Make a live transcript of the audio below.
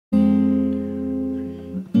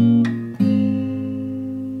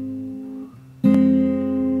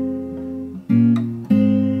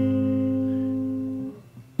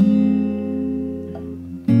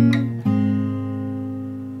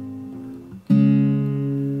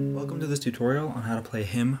Welcome to this tutorial on how to play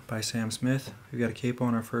Hymn by Sam Smith. We've got a capo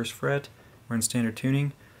on our first fret. We're in standard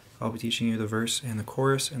tuning. I'll be teaching you the verse and the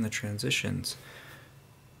chorus and the transitions.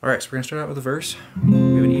 Alright, so we're going to start out with the verse.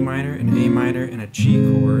 We have an E minor, an A minor, and a G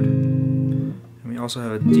chord. And we also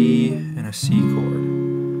have a D and a C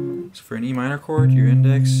chord. So for an E minor chord, your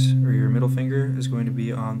index or your middle finger is going to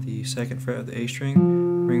be on the second fret of the A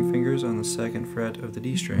string, ring fingers on the second fret of the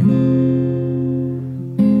D string.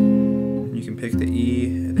 You can pick the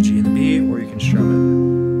E, the G, and the B, or you can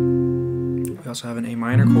strum it. We also have an A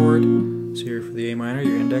minor chord. So here for the A minor,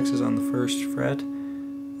 your index is on the first fret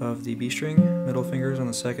of the B string, middle fingers on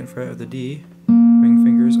the second fret of the D, ring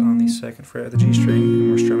fingers on the second fret of the G string,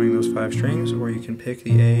 and we're strumming those 5 strings, or you can pick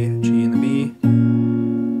the A, G, and the B.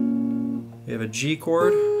 We have a G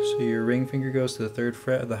chord, so your ring finger goes to the 3rd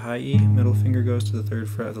fret of the high E, middle finger goes to the 3rd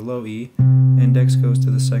fret of the low E, index goes to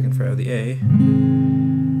the 2nd fret of the A.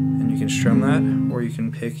 You can strum that, or you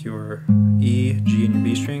can pick your E, G, and your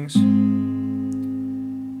B strings.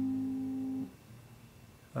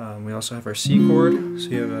 We also have our C chord, so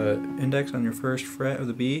you have an index on your 1st fret of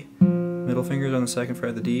the B, middle fingers on the 2nd fret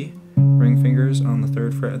of the D, ring fingers on the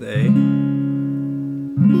 3rd fret of the A.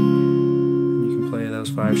 And you can play those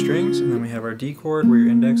 5 strings, and then we have our D chord, where your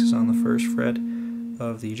index is on the 1st fret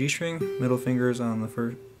of the G string, middle fingers on the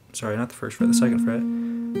the 2nd fret,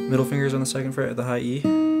 middle fingers on the 2nd fret of the high E,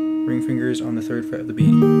 ring fingers on the 3rd fret of the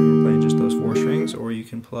B. We're playing just those 4 strings, or you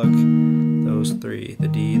can plug those 3, the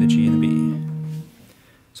D, the G, and the B.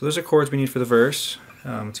 So those are chords we need for the verse.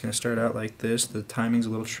 It's going to start out like this. The timing's a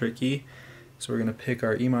little tricky. So we're going to pick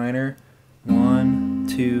our E minor, 1,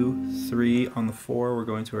 2, 3. On the 4, we're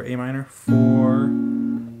going to our A minor, 4.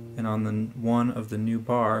 And on the 1 of the new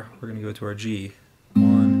bar, we're going to go to our G.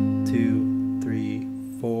 1, 2, 3,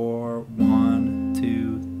 4, 1,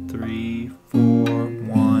 2, 3, 4,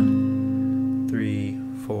 1, 3,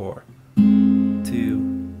 4, 2,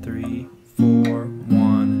 3, 4,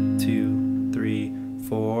 1, 2, 3,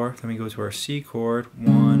 4. Then we go to our C chord,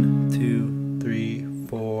 1, 2, 3,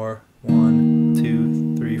 4, 1,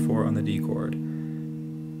 2, 3, 4 on the D chord.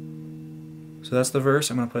 So that's the verse.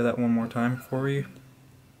 I'm going to play that one more time for you.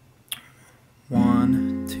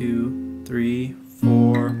 1, 2, 3,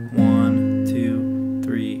 4, 1, 2,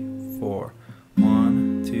 3, 4.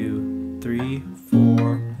 1, 2, 3,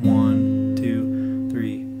 4, 1, 2,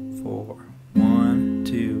 3, 4. 1,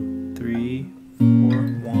 2, 3, 4,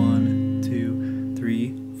 1, 2,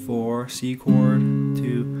 3, 4. C chord,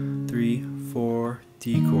 2, 3, 4.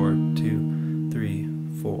 D chord, 2, 3,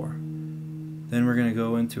 4. Then we're going to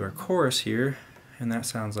go into our chorus here, and that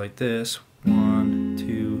sounds like this. 1,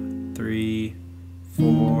 2, 3,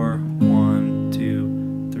 4. 1,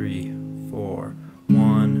 2, 3, 4.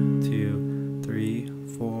 1, 2, 3,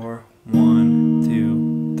 4, 1,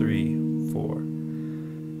 2, 3, 4.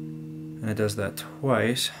 And it does that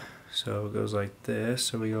twice, so it goes like this.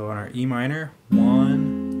 So we go on our E minor,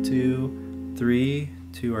 1, 2, 3,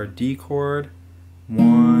 to our D chord,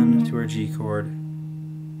 1, to our G chord,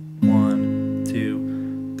 1,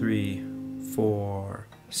 2, 3, 4.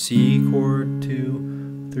 C chord,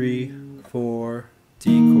 2, 3, 4.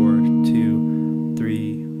 D chord, 2,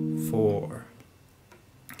 3, 4.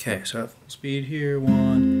 Okay, so at full speed here,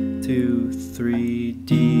 1, 2, 3,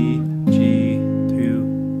 D, G,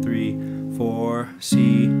 2, 3, 4,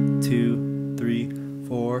 C, 2, 3,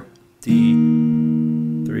 4, D,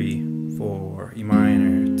 3, 4, E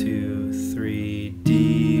minor, 2, 3,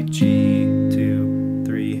 D, G, 2,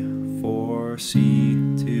 3, 4, C,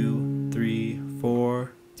 2, 3,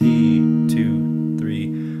 4, D, 2,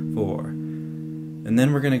 3, 4. And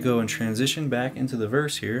then we're going to go and transition back into the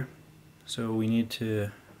verse here. So we need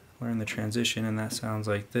to learn the transition, and that sounds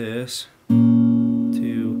like this.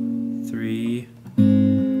 2, 3,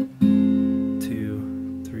 2,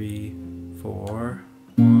 3, 4.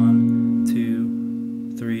 1,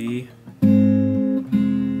 2, 3,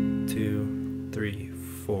 2, 3,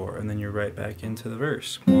 4. And then you're right back into the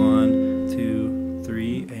verse. 1, 2,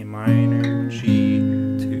 3, A minor, G,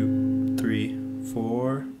 2, 3,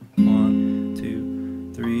 4. 1,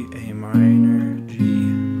 2, 3, A minor, G,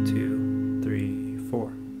 2, 3,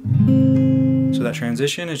 4. So that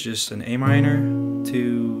transition is just an A minor,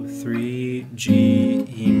 2, 3, G,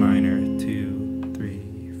 E minor, 2,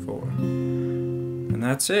 3, 4. And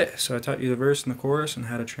that's it. So I taught you the verse and the chorus and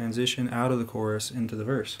how to transition out of the chorus into the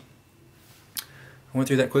verse. I went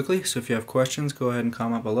through that quickly, so if you have questions, go ahead and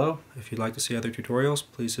comment below. If you'd like to see other tutorials,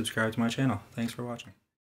 please subscribe to my channel. Thanks for watching.